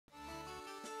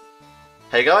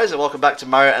Hey guys, and welcome back to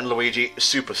Mario and Luigi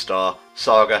Superstar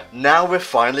Saga. Now we're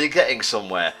finally getting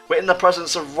somewhere. We're in the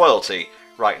presence of royalty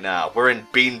right now. We're in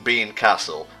Bean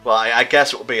Castle. Well, I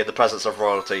guess it will be in the presence of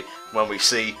royalty when we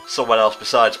see someone else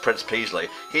besides Prince Peasley.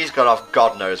 He's gone off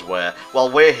God knows where,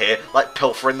 while we're here, like,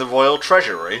 pilfering the royal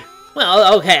treasury.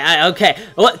 Well, okay.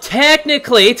 Well,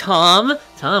 technically, Tom,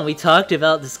 we talked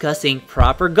about discussing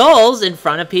proper goals in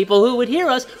front of people who would hear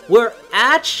us. We're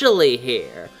actually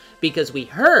here because we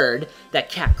heard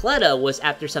that Cacletta was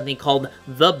after something called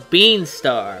the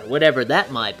Beanstar, whatever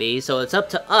that might be, so it's up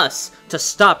to us to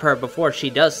stop her before she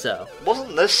does so.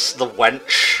 Wasn't this the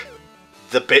wench,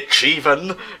 the bitch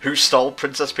even, who stole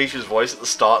Princess Peach's voice at the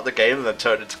start of the game and then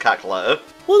turned into Cacletta?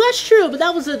 Well, that's true, but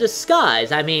that was a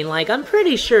disguise. I mean, like, I'm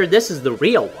pretty sure this is the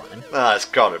real one. Ah, it's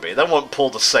gotta be. They won't pull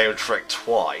the same trick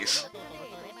twice.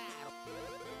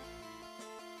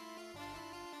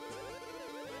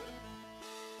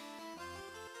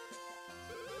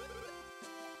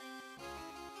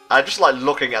 I just like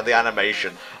looking at the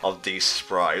animation of these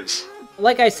sprites.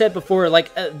 Like I said before, like,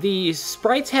 the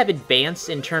sprites have advanced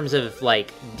in terms of,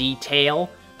 like, detail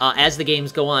as the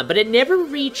games go on, but it never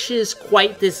reaches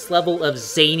quite this level of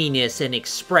zaniness and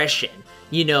expression,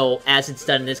 you know, as it's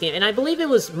done in this game. And I believe it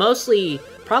was mostly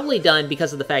probably done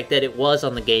because of the fact that it was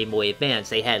on the Game Boy Advance.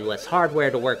 They had less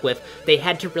hardware to work with. They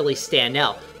had to really stand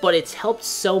out. But it's helped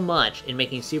so much in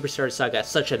making Superstar Saga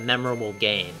such a memorable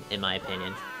game, in my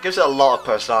opinion. Gives it a lot of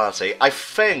personality. I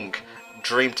think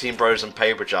Dream Team Bros and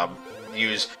Paper Jam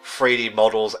use 3D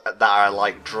models that are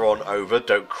like drawn over,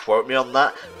 don't quote me on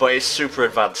that, but it's super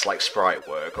advanced like sprite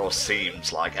work, or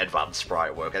seems like advanced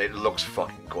sprite work, and it looks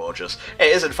fucking gorgeous.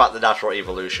 It is in fact the natural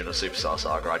evolution of Superstar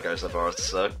Saga, I'd go so far as to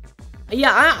say.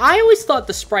 Yeah, I always thought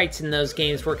the sprites in those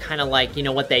games were kind of like, you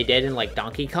know, what they did in, like,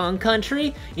 Donkey Kong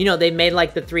Country. You know, they made,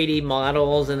 like, the 3D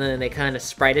models, and then they kind of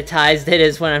spritized it,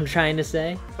 is what I'm trying to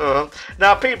say.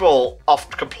 Now, people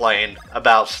often complain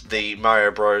about the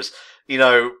Mario Bros, you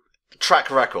know, track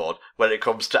record when it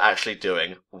comes to actually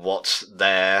doing what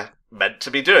they're meant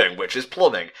to be doing, which is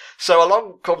plumbing. So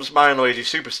along comes Mario and Luigi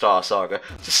Superstar Saga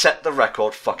to set the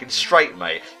record fucking straight,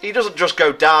 mate. He doesn't just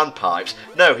go down pipes,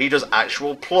 no, he does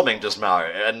actual plumbing, does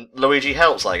Mario, and Luigi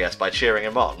helps, I guess, by cheering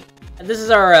him on. This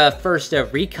is our first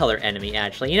recolor enemy,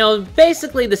 actually. You know,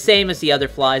 basically the same as the other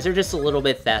flies, they're just a little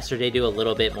bit faster, they do a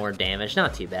little bit more damage,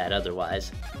 not too bad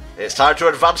otherwise. It's time to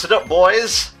advance it up,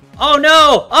 boys! Oh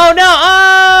no! Oh no!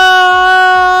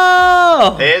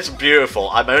 Oh! It's beautiful.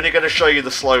 I'm only going to show you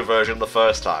the slow version the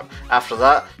first time. After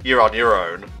that, you're on your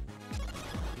own.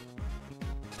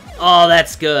 Oh,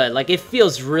 that's good. Like, it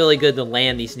feels really good to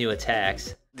land these new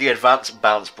attacks. The advanced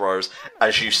bounce bros,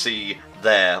 as you see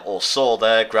there, or saw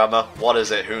there, grammar, what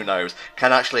is it, who knows,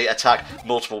 can actually attack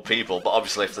multiple people, but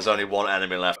obviously if there's only one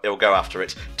enemy left, it'll go after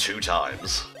it 2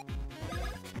 times.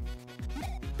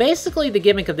 Basically, the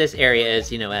gimmick of this area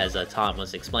is, you know, as Tom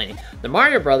was explaining, the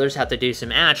Mario Brothers have to do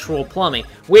some actual plumbing,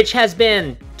 which has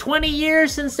been 20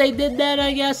 years since they did that,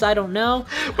 I guess, I don't know.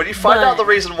 When you find out the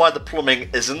reason why the plumbing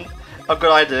isn't a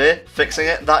good idea, fixing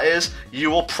it, that is,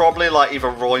 you will probably, like, either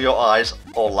roll your eyes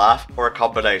or laugh, or a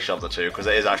combination of the two, because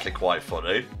it is actually quite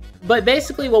funny. But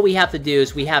basically what we have to do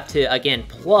is we have to, again,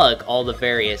 plug all the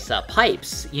various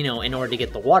pipes, you know, in order to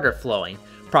get the water flowing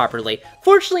properly.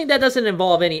 Fortunately, that doesn't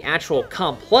involve any actual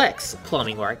complex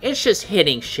plumbing work. It's just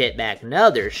hitting shit back and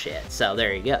other shit, so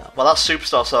there you go. Well, that's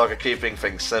Superstar Saga keeping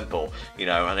things simple, you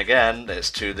know, and again,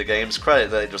 it's to the game's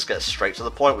credit that it just gets straight to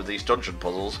the point with these dungeon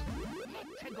puzzles.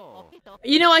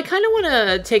 You know, I kind of want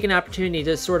to take an opportunity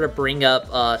to sort of bring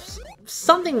up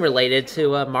something related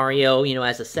to Mario, you know,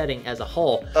 as a setting as a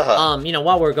whole. You know,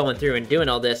 while we're going through and doing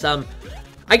all this,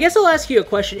 I guess I'll ask you a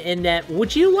question in that,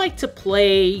 would you like to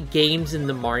play games in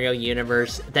the Mario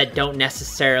universe that don't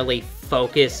necessarily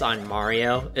focus on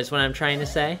Mario, is what I'm trying to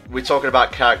say? We're talking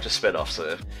about character spin-offs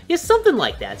here. Yeah, something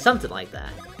like that, something like that.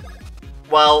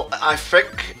 Well, I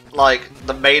think, like,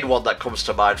 the main one that comes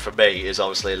to mind for me is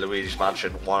obviously Luigi's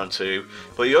Mansion 1 and 2,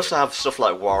 but you also have stuff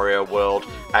like Wario World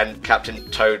and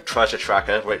Captain Toad Treasure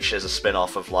Tracker, which is a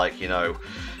spin-off of, like, you know,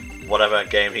 whatever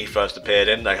game he first appeared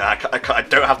in. I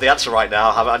don't have the answer right now.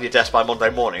 I'll have it on your desk by Monday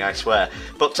morning, I swear.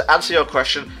 But to answer your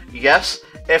question, yes,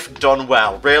 if done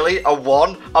well. Really? A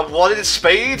 1? A 1 in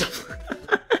speed?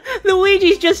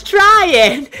 Luigi's just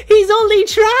trying! He's only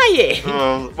trying!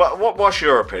 What's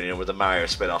your opinion with the Mario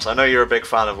spin-offs? I know you're a big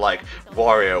fan of, like,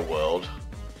 Wario World.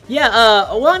 Yeah,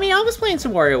 well, I mean, I was playing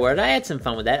some Wario World. I had some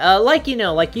fun with that. Like, you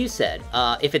know, like you said,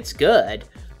 if it's good,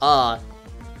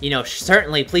 you know,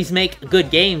 certainly, please make good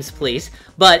games, please.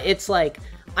 But it's like,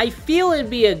 I feel it'd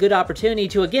be a good opportunity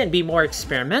to, again, be more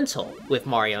experimental with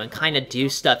Mario and kind of do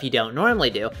stuff you don't normally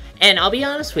do. And I'll be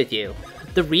honest with you,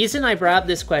 the reason I brought up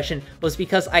this question was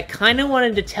because I kind of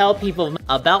wanted to tell people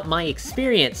about my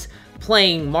experience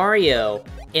playing Mario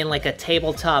in like a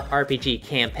tabletop RPG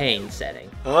campaign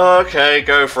setting. Okay,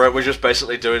 go for it. We're just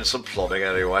basically doing some plotting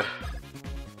anyway.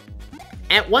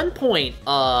 At one point,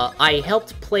 I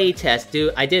helped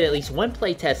playtest, I did at least one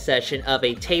playtest session of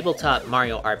a tabletop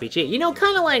Mario RPG. You know,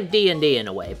 kind of like D&D in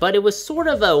a way, but it was sort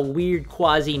of a weird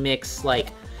quasi-mix, like,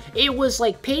 it was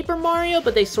like Paper Mario,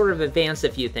 but they sort of advanced a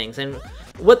few things. And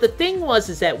what the thing was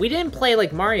is that we didn't play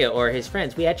like Mario or his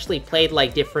friends. We actually played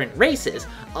like different races.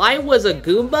 I was a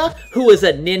Goomba who was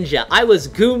a ninja. I was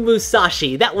Goom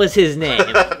Musashi. That was his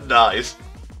name. Nice.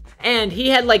 And he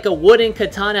had like a wooden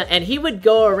katana, and he would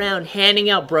go around handing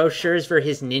out brochures for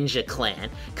his ninja clan,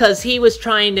 because he was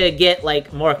trying to get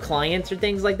like more clients or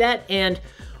things like that. And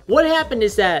what happened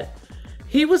is that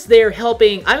he was there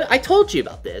helping, I told you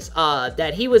about this,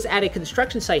 that he was at a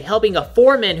construction site helping a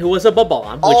foreman who was a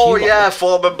Babam. Oh yeah,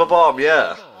 Foreman Babam,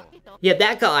 yeah. Yeah,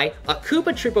 that guy, a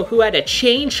Koopa Trooper who had a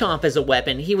chain chomp as a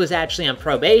weapon, he was actually on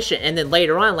probation, and then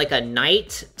later on, like a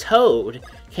Night Toad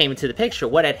came into the picture.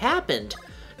 What had happened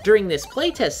during this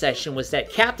playtest session was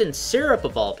that Captain Syrup,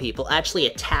 of all people, actually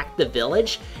attacked the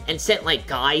village and sent, like,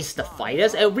 guys to fight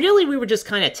us. And really, we were just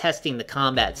kind of testing the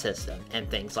combat system and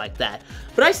things like that.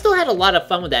 But I still had a lot of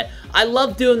fun with that. I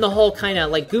loved doing the whole kind of,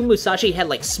 like, Goom Musashi had,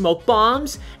 like, smoke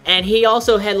bombs, and he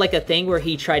also had, like, a thing where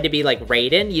he tried to be, like,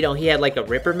 Raiden. You know, he had, like, a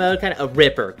Ripper mode, kind of a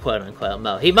Ripper, quote-unquote,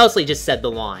 mode. He mostly just said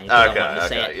the line.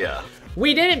 Okay, yeah.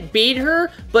 We didn't beat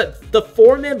her, but the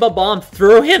foreman Babam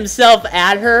threw himself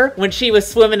at her when she was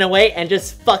swimming away and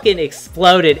just fucking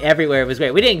exploded everywhere. It was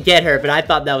great. We didn't get her, but I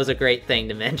thought that was a great thing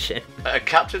to mention.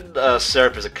 Captain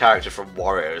Syrup is a character from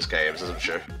Wario's games, isn't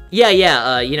she?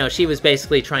 Yeah, you know, she was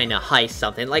basically trying to heist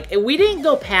something. Like, we didn't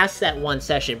go past that one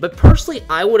session, but personally,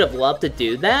 I would have loved to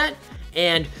do that.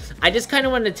 And I just kind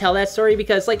of wanted to tell that story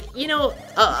because, like, you know,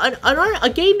 a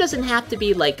game doesn't have to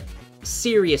be, like,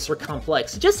 serious or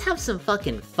complex. Just have some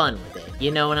fucking fun with it, you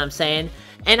know what I'm saying?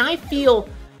 And I feel,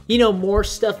 you know, more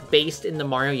stuff based in the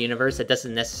Mario universe that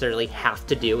doesn't necessarily have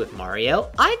to do with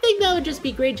Mario, I think that would just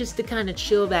be great just to kind of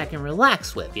chill back and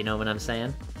relax with, you know what I'm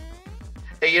saying?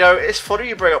 You know, it's funny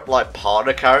you bring up, like,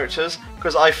 partner characters,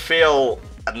 because I feel,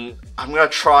 and I'm going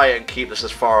to try and keep this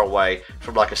as far away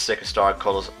from, like, a Sticker Star and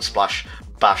Colors Splash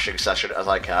bashing session as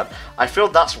I can. I feel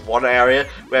that's one area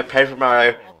where Paper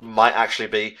Mario might actually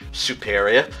be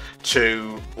superior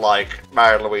to, like,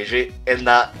 Mario and Luigi, in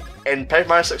that in Paper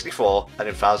Mario 64 and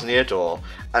in Thousand Year Door,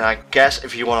 and I guess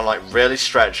if you want to, like, really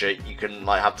stretch it, you can,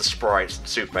 like, have the sprites in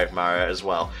Super Paper Mario as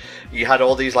well. You had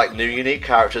all these, like, new unique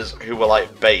characters who were,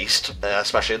 like, based,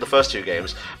 especially in the first two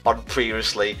games, on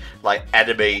previously, like,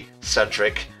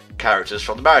 enemy-centric characters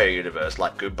from the Mario universe,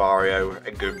 like Goombario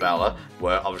and Goombella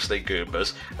were obviously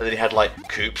Goombas, and then you had like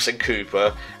Koops and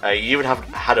Koopa. You even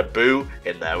had a Boo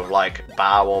in there with like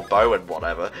Bow or Bow and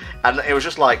whatever, and it was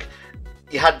just like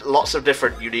you had lots of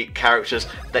different unique characters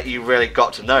that you really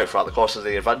got to know throughout the course of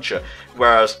the adventure,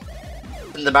 whereas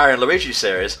in the Mario and Luigi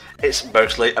series, it's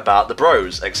mostly about the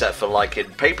bros, except for like in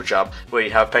Paper Jam, where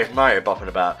you have Paper Mario bopping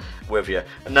about with you.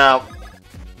 Now,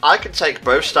 I can take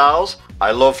both styles. I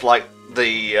love like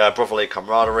the brotherly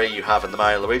camaraderie you have in the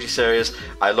Mario and Luigi series.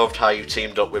 I loved how you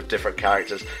teamed up with different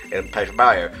characters in Paper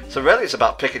Mario. So really it's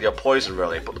about picking your poison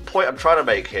really, but the point I'm trying to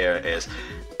make here is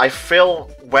I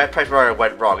feel where Paper Mario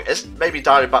went wrong isn't maybe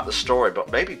dialing back the story, but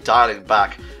maybe dialing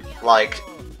back like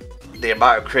the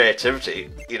amount of creativity,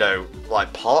 you know,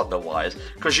 like partner wise,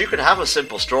 because you could have a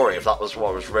simple story if that was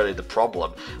what was really the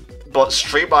problem. But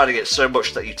streamlining it so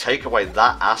much that you take away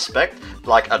that aspect,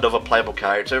 like another playable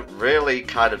character, really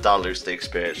kind of dilutes the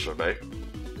experience for me.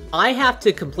 I have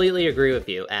to completely agree with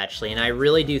you, actually, and I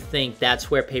really do think that's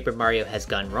where Paper Mario has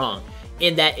gone wrong,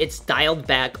 in that it's dialed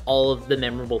back all of the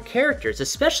memorable characters,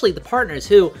 especially the partners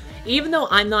who, even though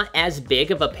I'm not as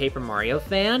big of a Paper Mario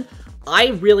fan,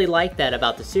 I really like that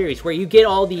about the series, where you get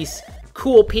all these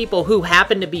cool people who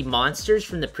happen to be monsters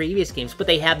from the previous games, but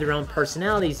they have their own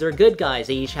personalities, they're good guys,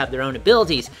 they each have their own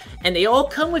abilities, and they all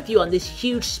come with you on this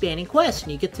huge spanning quest,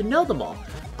 and you get to know them all.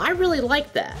 I really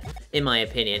like that, in my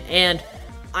opinion, and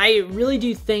I really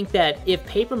do think that if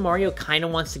Paper Mario kind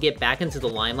of wants to get back into the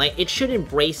limelight, it should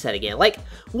embrace that again. Like,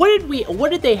 what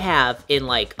did they have in,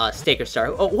 like, Sticker Star?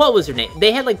 Oh, what was her name?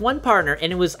 They had, like, one partner,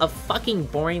 and it was a fucking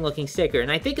boring-looking sticker,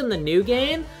 and I think in the new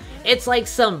game, it's like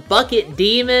some bucket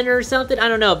demon or something. I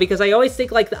don't know, because I always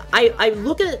think like, I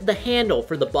look at the handle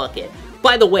for the bucket.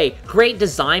 By the way, great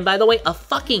design, by the way. A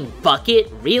fucking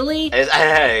bucket? Really?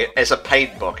 Hey, it's a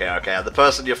paint bucket, okay? And the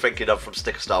person you're thinking of from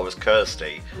Sticker Star was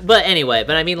Kirsty. But anyway,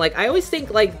 I mean, like, I always think,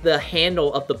 like, the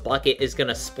handle of the bucket is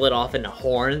gonna split off into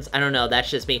horns. I don't know, that's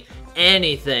just me.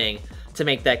 Anything to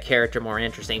make that character more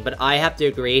interesting. But I have to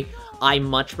agree, I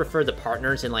much prefer the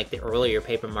partners in, like, the earlier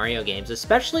Paper Mario games.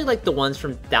 Especially, like, the ones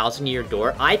from Thousand Year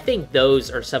Door. I think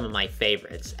those are some of my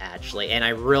favorites, actually. And I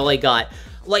really got...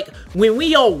 Like, when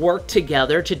we all worked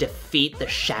together to defeat the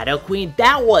Shadow Queen,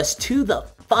 that was to the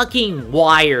fucking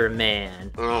wire,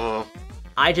 man.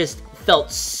 I just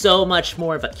felt so much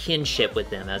more of a kinship with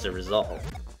them as a result.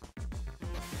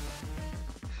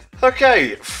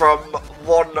 Okay, from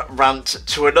one rant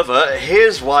to another,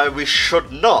 here's why we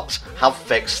should not have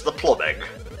fixed the plumbing.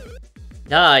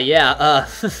 Yeah,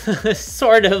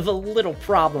 sort of a little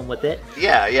problem with it.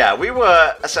 Yeah, we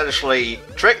were essentially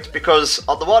tricked because,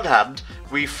 on the one hand,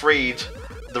 we freed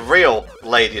the real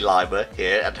Lady Lima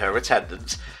here and her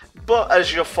attendants, but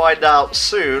as you'll find out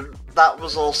soon, that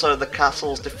was also the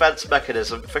castle's defense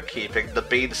mechanism for keeping the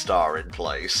Beanstar in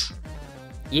place.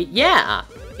 Yeah,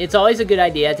 it's always a good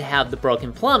idea to have the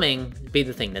broken plumbing be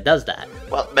the thing that does that.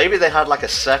 Well, maybe they had like a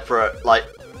separate, like,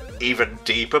 even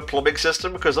deeper plumbing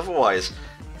system, because otherwise,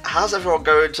 how's everyone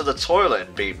going to the toilet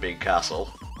in Bean Bean Castle?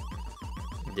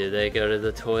 Do they go to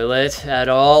the toilet at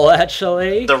all,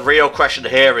 actually? The real question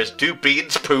here is, do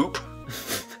beans poop?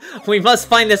 We must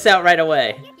find this out right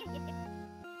away.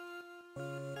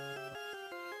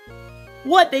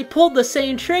 What? They pulled the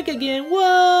same trick again?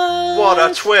 What?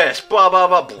 What a twist! Ba ba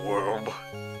ba boom.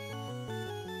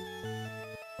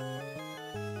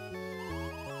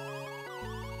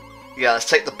 Yeah, let's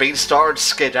take the Beanstar and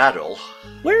skedaddle.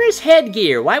 Where is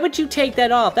headgear? Why would you take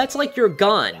that off? That's like your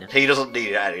gun. He doesn't need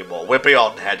it anymore. We're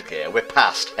beyond headgear. We're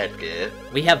past headgear.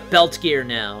 We have belt gear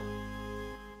now.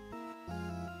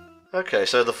 Okay,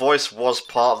 so the voice was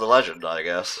part of the legend, I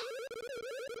guess.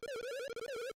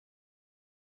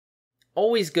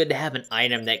 Always good to have an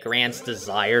item that grants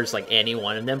desires like any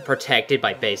one of them protected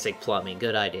by basic plumbing.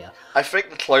 Good idea. I think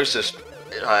the closest,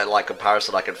 like,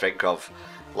 comparison I can think of,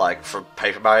 like, from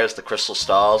Paper Mario is the Crystal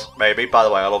Stars, maybe. By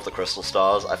the way, I love the Crystal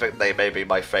Stars. I think they may be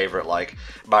my favourite, like,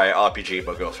 Mario RPG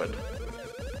MacGuffin.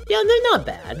 Yeah, they're not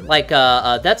bad. Like,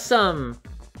 that's, Thousand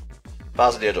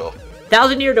Year Door.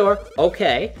 Thousand Year Door,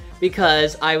 okay.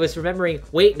 Because I was remembering,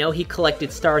 wait, no, he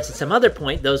collected stars at some other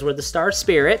point. Those were the star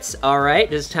spirits.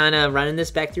 Alright, just kind of running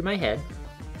this back through my head.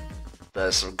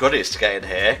 There's some goodies to get in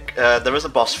here. There is a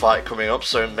boss fight coming up,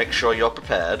 so make sure you're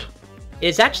prepared.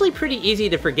 It's actually pretty easy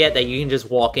to forget that you can just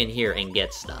walk in here and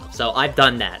get stuff. So I've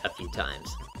done that a few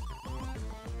times.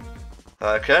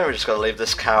 Okay, we're just gonna leave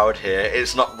this coward here.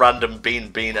 It's not random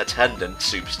Bean attendant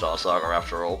Superstar Saga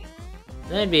after all.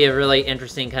 That'd be a really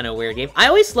interesting kind of weird game. I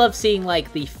always love seeing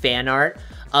like the fan art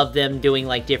of them doing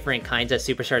like different kinds of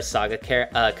Superstar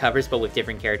Saga covers, but with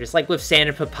different characters. Like with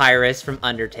Sand Papyrus from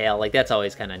Undertale. Like that's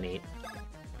always kind of neat.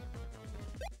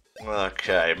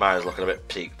 Okay, Mario's looking a bit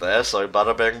peaked there, so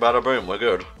bada bing, bada boom, we're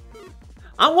good.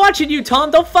 I'm watching you,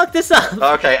 Tom, don't fuck this up!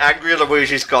 Okay, angry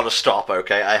Luigi's gotta stop,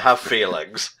 okay? I have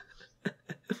feelings.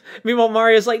 Meanwhile,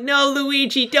 Mario's like, no,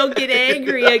 Luigi, don't get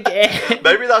angry again!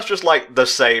 Maybe that's just like the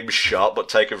same shot, but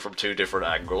taken from two different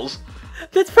angles.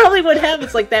 That's probably what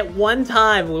happens, like that one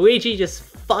time, Luigi just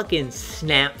fucking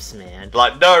snaps, man.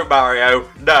 Like, no, Mario,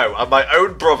 no, I'm my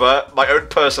own brother, my own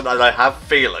person, and I have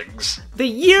feelings. The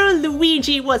year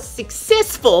Luigi was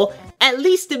successful, at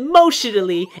least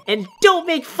emotionally, and don't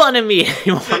make fun of me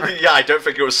anymore. Yeah, I don't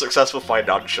think it was successful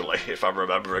financially, if I'm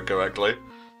remembering correctly.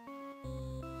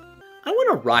 I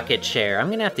want a rocket chair. I'm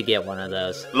gonna have to get one of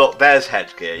those. Look, there's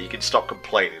headgear. You can stop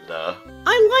complaining there.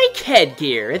 I like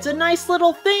headgear. It's a nice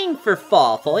little thing for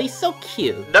Fawful. He's so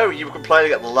cute. No, you were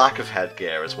complaining at the lack of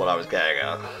headgear is what I was getting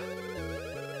at.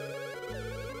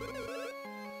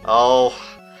 Oh,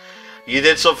 you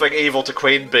did something evil to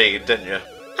Queen Bean, didn't you?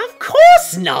 Of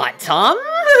course not, Tom.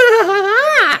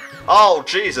 Oh,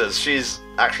 Jesus, she's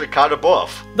actually kind of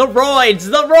buff. The roids!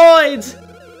 The roids!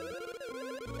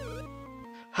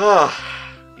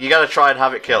 You gotta try and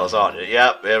have it kill us, aren't you?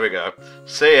 Yep, here we go.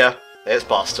 See ya. It's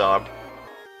boss time.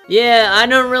 Yeah, I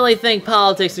don't really think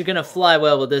politics are gonna fly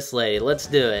well with this lady. Let's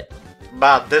do it.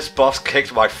 Man, this boss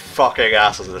kicked my fucking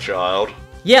ass as a child.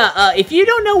 Yeah, if you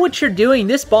don't know what you're doing,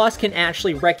 this boss can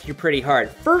actually wreck you pretty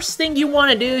hard. First thing you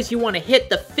want to do is you want to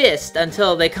hit the fist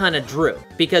until they kind of droop,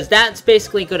 because that's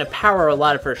basically going to power a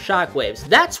lot of her shockwaves.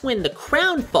 That's when the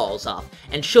crown falls off,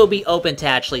 and she'll be open to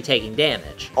actually taking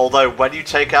damage. Although, when you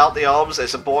take out the arms,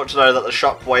 it's important to know that the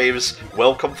shockwaves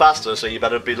will come faster, so you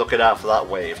better be looking out for that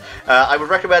wave. I would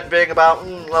recommend being about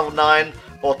level 9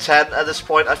 or 10 at this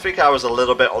point. I think I was a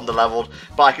little bit underleveled,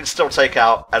 but I can still take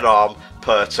out an arm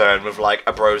per turn with like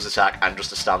a bro's attack and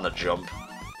just a standard jump.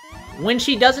 When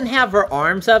she doesn't have her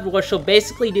arms up, what she'll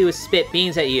basically do is spit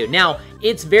beans at you. Now,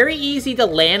 it's very easy to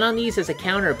land on these as a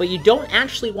counter, but you don't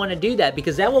actually want to do that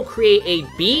because that will create a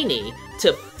beanie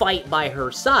to fight by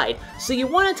her side. So you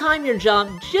want to time your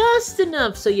jump just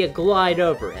enough so you glide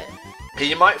over it.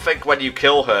 You might think when you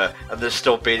kill her and there's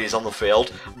still beanies on the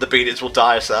field, the beanies will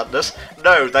die of sadness.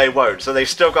 No, they won't, so they've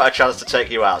still got a chance to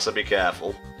take you out, so be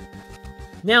careful.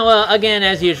 Now, again,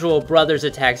 as usual, Brothers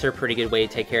attacks are a pretty good way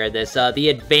to take care of this. The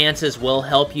advances will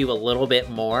help you a little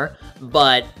bit more,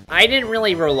 but I didn't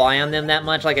really rely on them that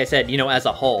much, like I said, you know, as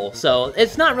a whole. So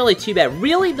it's not really too bad.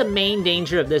 Really, the main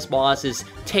danger of this boss is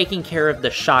taking care of the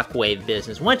shockwave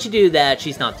business. Once you do that,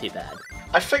 she's not too bad.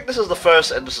 I think this is the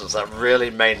first instance that really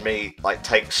made me like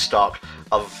take stock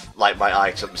of like my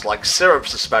items, like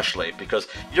syrups especially, because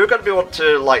you're going to be able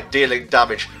to like dealing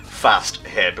damage fast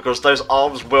here, because those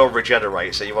arms will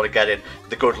regenerate, so you want to get in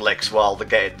the good licks while the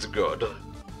getting's good.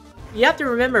 You have to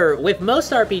remember, with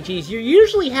most RPGs, you're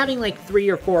usually having like 3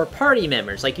 or 4 party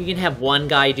members. Like, you can have one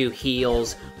guy do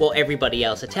heals while everybody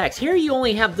else attacks. Here you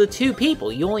only have the 2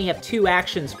 people. You only have 2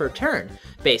 actions per turn,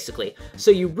 basically.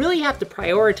 So you really have to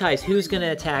prioritize who's going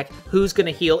to attack, who's going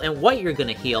to heal, and what you're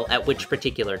going to heal at which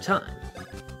particular time.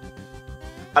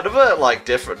 Another like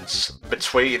difference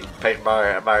between Paper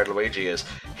Mario and Mario and Luigi is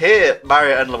here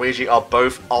Mario and Luigi are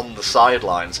both on the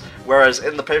sidelines, whereas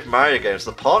in the Paper Mario games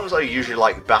the partners are usually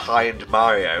like behind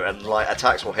Mario and like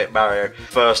attacks will hit Mario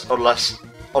first unless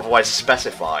otherwise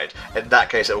specified. In that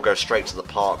case it will go straight to the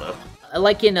partner.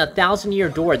 Like in 1,000 Year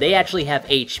Door, they actually have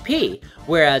HP,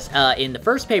 whereas in the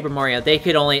first Paper Mario they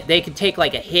could take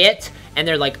like a hit and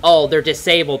they're like, oh, they're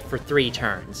disabled for 3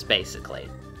 turns basically.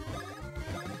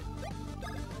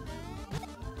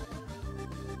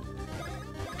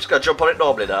 Just gotta jump on it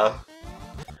normally now.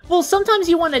 Well, sometimes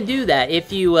you want to do that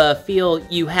if you feel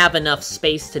you have enough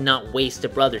space to not waste a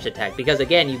Brothers attack, because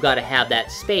again, you've got to have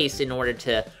that space in order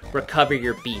to recover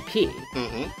your BP.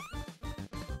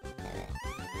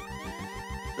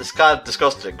 This is kind of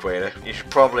disgusting, Queenie. You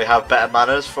should probably have better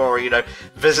manners for, you know,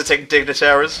 visiting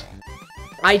dignitaries.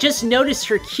 I just noticed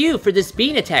her cue for this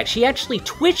bean attack. She actually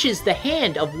twitches the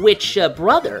hand of which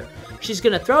brother she's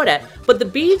gonna throw it at, but the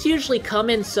beans usually come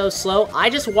in so slow, I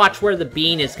just watch where the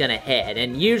bean is gonna head,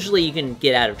 and usually you can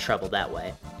get out of trouble that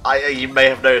way. You may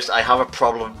have noticed I have a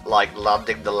problem, like,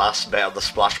 landing the last bit of the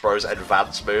Splash Bros.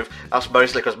 Advanced move. That's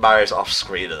mostly because Mario's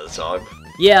off-screen at the time.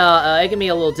 Yeah, it can be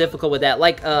a little difficult with that.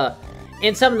 Like,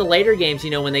 in some of the later games, you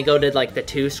know, when they go to, like, the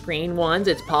 2-screen ones,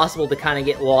 it's possible to kind of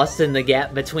get lost in the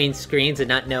gap between screens and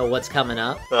not know what's coming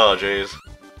up. Oh, jeez.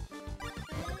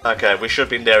 Okay, we should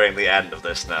be nearing the end of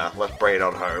this now. Let's bring it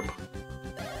on home.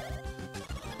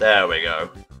 There we go.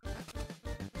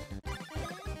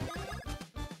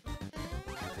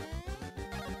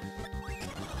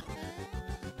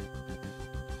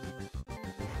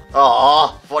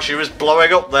 Aw, I thought she was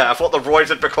blowing up there. I thought the roids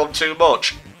had become too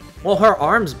much. Well, her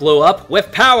arms blew up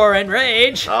with power and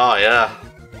rage. Oh, yeah.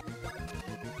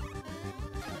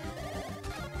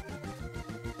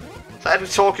 Is there any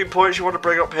talking points you want to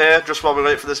bring up here, just while we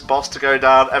wait for this boss to go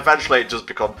down? Eventually it does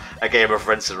become a game of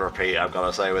rinse and repeat, I'm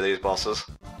gonna say, with these bosses.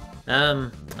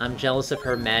 I'm jealous of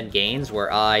her mad gains,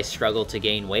 where I struggle to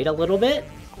gain weight a little bit.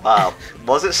 Wow.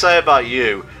 What does it say about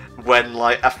you when,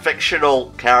 like, a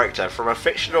fictional character from a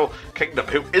fictional kingdom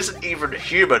who isn't even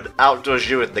human outdoes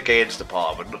you in the games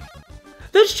department?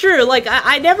 That's true, like,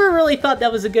 I never really thought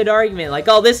that was a good argument, like,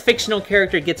 oh, this fictional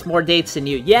character gets more dates than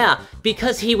you. Yeah,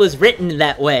 because he was written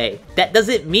that way. That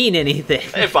doesn't mean anything.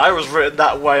 If I was written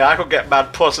that way, I could get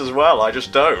mad puss as well, I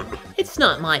just don't. It's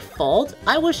not my fault,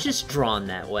 I was just drawn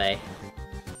that way.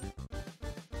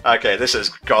 Okay, this is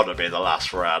gotta be the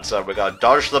last round, so we're gonna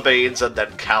dodge the beans and then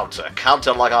counter.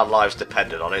 Counter like our lives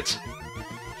depended on it.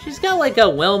 She's got like a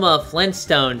Wilma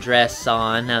Flintstone dress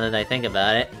on, now that I think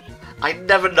about it. I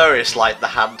never noticed, like, the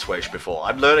hand twitch before.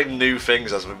 I'm learning new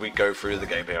things as we go through the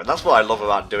game here, and that's what I love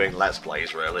about doing Let's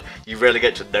Plays, really. You really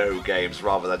get to know games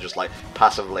rather than just, like,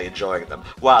 passively enjoying them.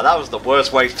 Wow, that was the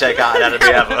worst way to take out an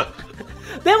enemy ever.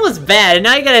 That was bad, and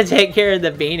now you gotta take care of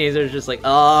the beanies. They're just like,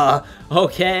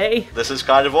 okay. This is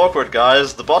kind of awkward,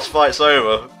 guys. The boss fight's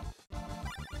over.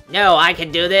 No, I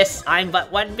can do this. I'm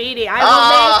but one beanie. I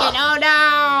will make it. Oh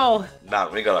no!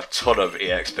 Man, we got a ton of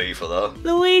EXP for that.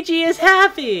 Luigi is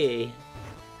happy.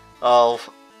 Oh.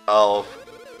 Well,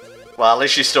 at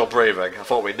least she's still breathing. I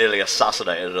thought we nearly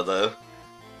assassinated her though.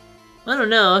 I don't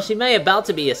know. She may about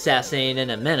to be assassinated in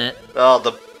a minute. Oh,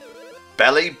 the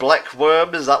belly black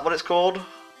worm, is that what it's called?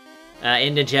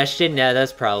 Indigestion? No,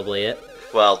 that's probably it.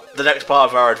 Well, the next part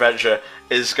of our adventure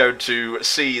is going to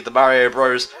see the Mario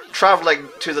Bros. Travelling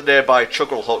to the nearby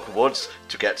Chucklehook Woods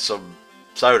to get some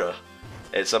soda.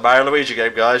 It's a Mario Luigi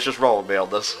game, guys. Just roll with me on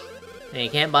this. And you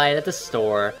can't buy it at the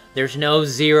store. There's no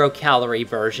 0-calorie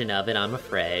version of it, I'm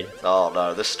afraid. Oh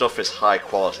no, this stuff is high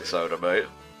quality soda, mate.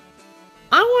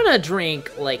 I want to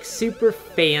drink, like, super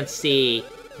fancy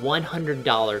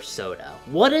 $100 soda.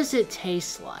 What does it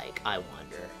taste like, I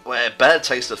wonder? Well, it better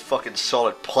taste of fucking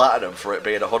solid platinum for it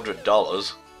being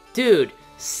 $100. Dude,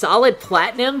 solid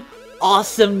platinum?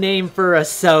 Awesome name for a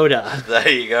soda. There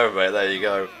you go, mate, there you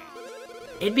go.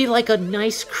 It'd be like a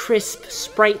nice, crisp,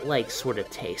 Sprite-like sort of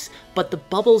taste, but the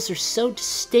bubbles are so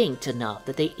distinct enough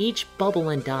that they each bubble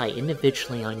and die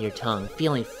individually on your tongue,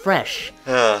 feeling fresh.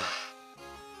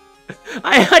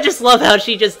 I just love how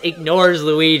she just ignores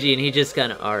Luigi and he just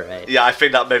kind of, alright. Yeah, I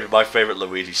think that may be my favourite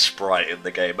Luigi sprite in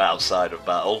the game outside of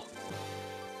battle.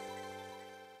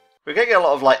 We're getting a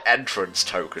lot of, like, entrance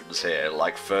tokens here.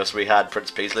 Like, first we had Prince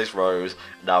Peasley's Rose,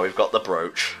 now we've got the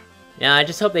brooch. Yeah, I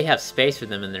just hope they have space for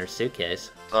them in their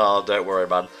suitcase. Oh, don't worry,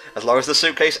 man. As long as the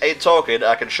suitcase ain't talking,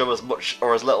 I can shove as much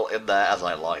or as little in there as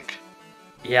I like.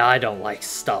 Yeah, I don't like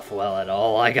stuff well at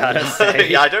all, I gotta say.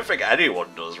 Yeah, I don't think anyone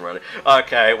does, really.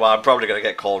 Okay, well, I'm probably gonna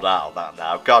get called out on that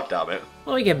now. God damn it.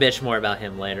 Well, we can bitch more about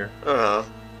him later.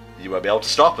 You won't be able to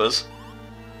stop us.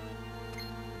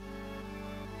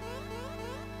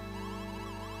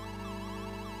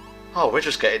 Oh, we're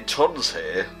just getting tons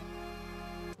here.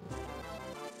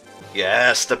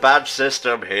 Yes, the badge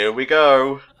system, here we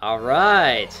go.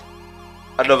 Alright.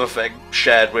 Another thing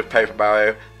shared with Paper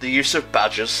Mario, the use of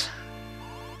badges.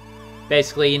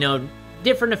 Basically, you know,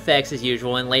 different effects as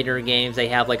usual. In later games, they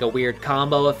have like a weird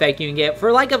combo effect you can get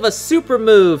for like of a super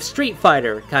move, Street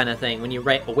Fighter kind of thing when you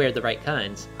wear the right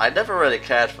kinds. I never really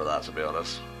cared for that, to be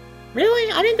honest.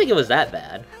 Really? I didn't think it was that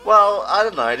bad. Well, I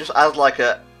don't know, it just adds like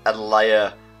a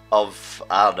layer of,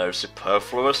 I don't know,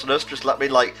 superfluousness. Just let me,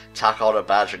 like, tack on a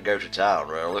badge and go to town,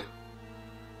 really.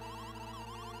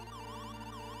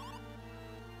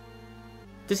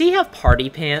 Does he have party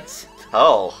pants?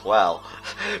 Oh, well.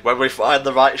 When we find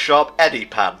the right shop, any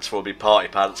pants will be party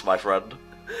pants, my friend.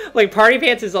 Like, party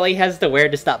pants is all he has to wear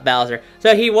to stop Bowser.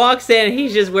 So he walks in and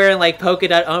he's just wearing, like, polka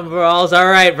dot overalls.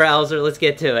 Alright, Bowser, let's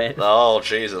get to it. Oh,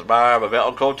 Jesus, Mario, I'm a bit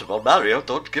uncomfortable. Mario,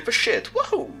 don't give a shit.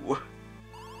 Whoa!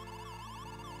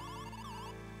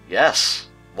 Yes,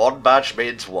 one badge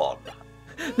means one.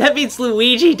 That means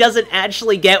Luigi doesn't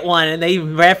actually get one, and they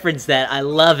reference that. I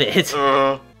love it.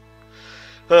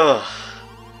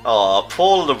 Oh,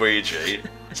 poor Luigi.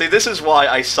 See, this is why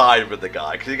I side with the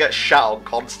guy, because he gets shat on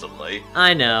constantly.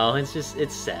 I know,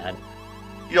 it's sad.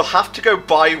 You'll have to go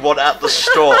buy one at the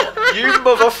store, you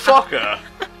motherfucker!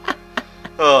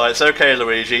 Oh, it's okay,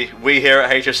 Luigi. We here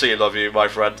at HSC love you, my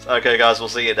friend. Okay, guys, we'll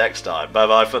see you next time.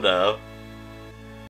 Bye-bye for now.